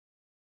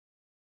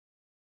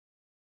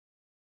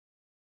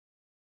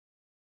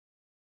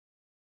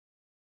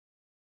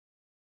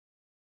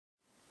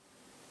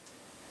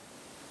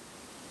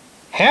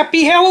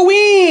Happy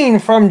Halloween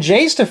from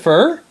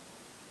JAYSTEPHER.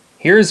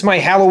 Here's my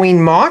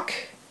Halloween MOC.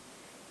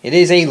 It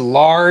is a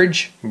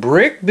large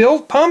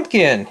brick-built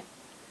pumpkin.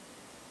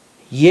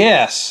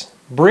 Yes,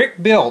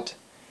 brick-built.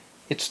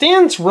 It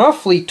stands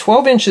roughly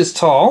 12 inches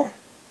tall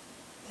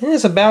and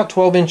is about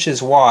 12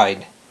 inches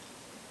wide.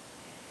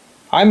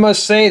 I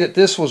must say that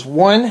this was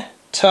one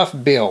tough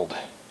build.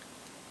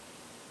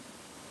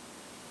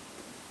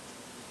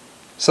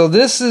 So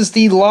this is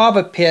the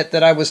lava pit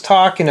that I was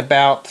talking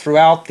about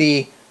throughout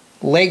the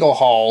Lego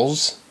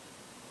hauls,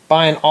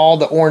 buying all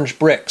the orange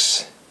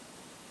bricks.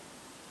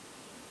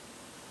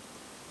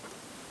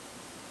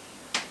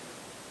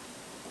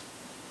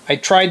 I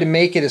tried to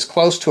make it as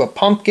close to a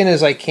pumpkin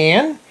as I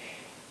can.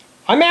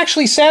 I'm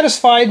actually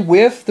satisfied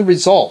with the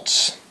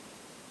results.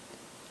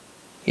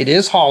 It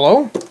is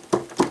hollow.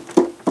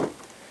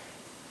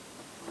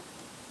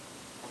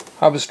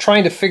 I was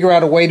trying to figure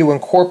out a way to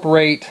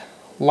incorporate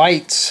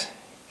lights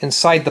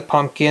inside the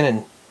pumpkin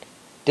and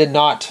did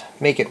not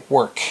make it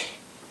work.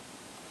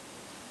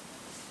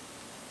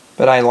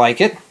 But I like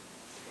it.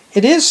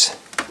 It is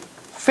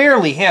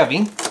fairly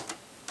heavy.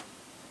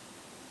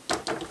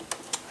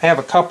 I have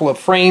a couple of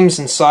frames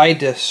inside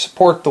to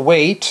support the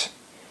weight.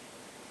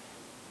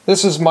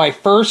 This is my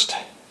first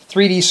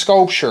 3D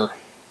sculpture.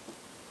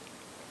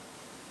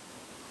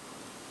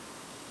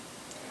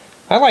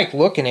 I like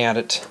looking at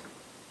it.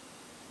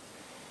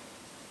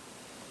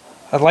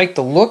 I like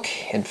the look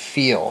and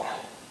feel.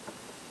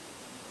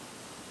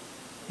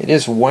 It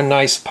is one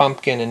nice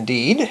pumpkin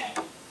indeed.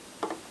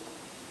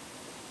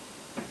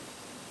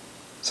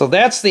 So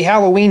that's the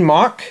Halloween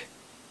MOC.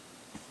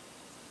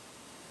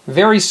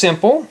 Very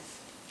simple.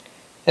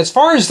 As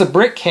far as the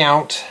brick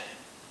count,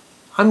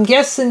 I'm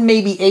guessing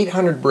maybe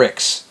 800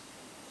 bricks.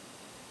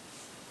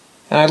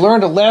 And I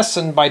learned a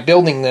lesson by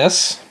building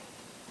this.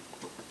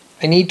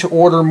 I need to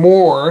order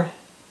more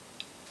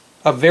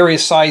of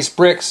various size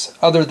bricks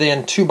other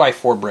than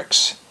 2x4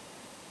 bricks.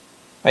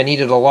 I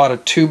needed a lot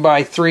of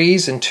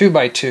 2x3s and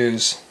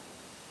 2x2s.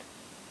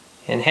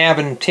 And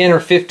having 10 or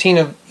 15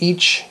 of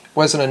each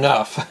wasn't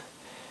enough.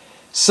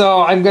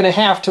 So I'm going to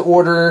have to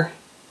order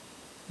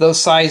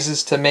those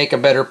sizes to make a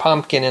better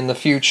pumpkin in the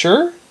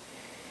future.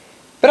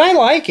 But I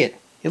like it.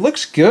 It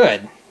looks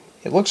good.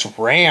 It looks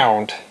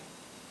round.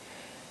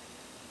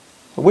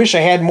 I wish I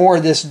had more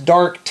of this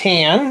dark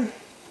tan.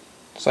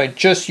 So I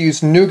just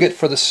used nougat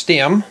for the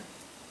stem.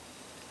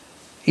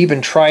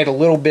 Even tried a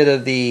little bit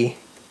of the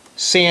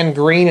sand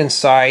green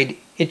inside.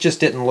 It just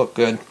didn't look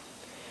good.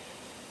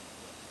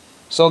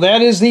 So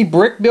that is the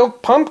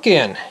brick-built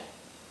pumpkin.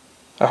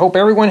 I hope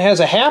everyone has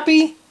a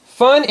happy,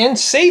 fun, and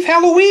safe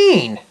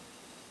Halloween.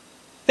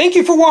 Thank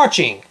you for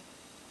watching.